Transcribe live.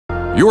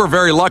You were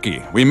very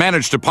lucky. We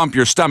managed to pump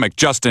your stomach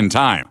just in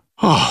time.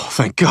 Oh,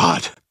 thank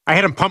God. I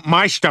had him pump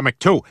my stomach,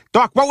 too.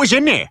 Doc, what was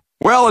in there?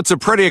 Well, it's a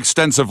pretty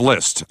extensive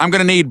list. I'm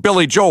gonna need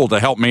Billy Joel to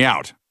help me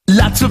out.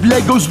 Lots of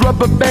Legos,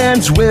 rubber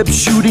bands, web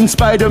shooting,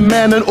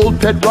 Spider-Man, an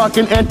old pet rock,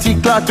 an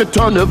antique clock, a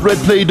ton of red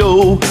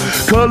Play-Doh,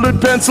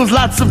 colored pencils,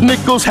 lots of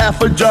nickels,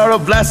 half a jar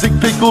of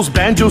Vlasic pickles,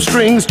 banjo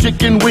strings,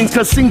 chicken wings,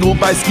 a single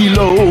by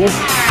Skilo.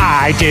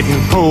 I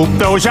didn't poop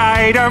those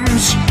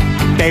items.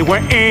 They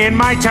were in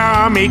my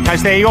tummy,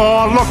 'cause they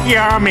all look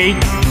yummy.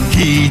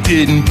 He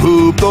didn't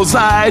poop those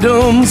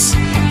items.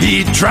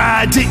 He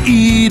tried to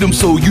eat them,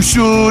 so you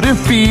shouldn't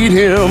feed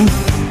him.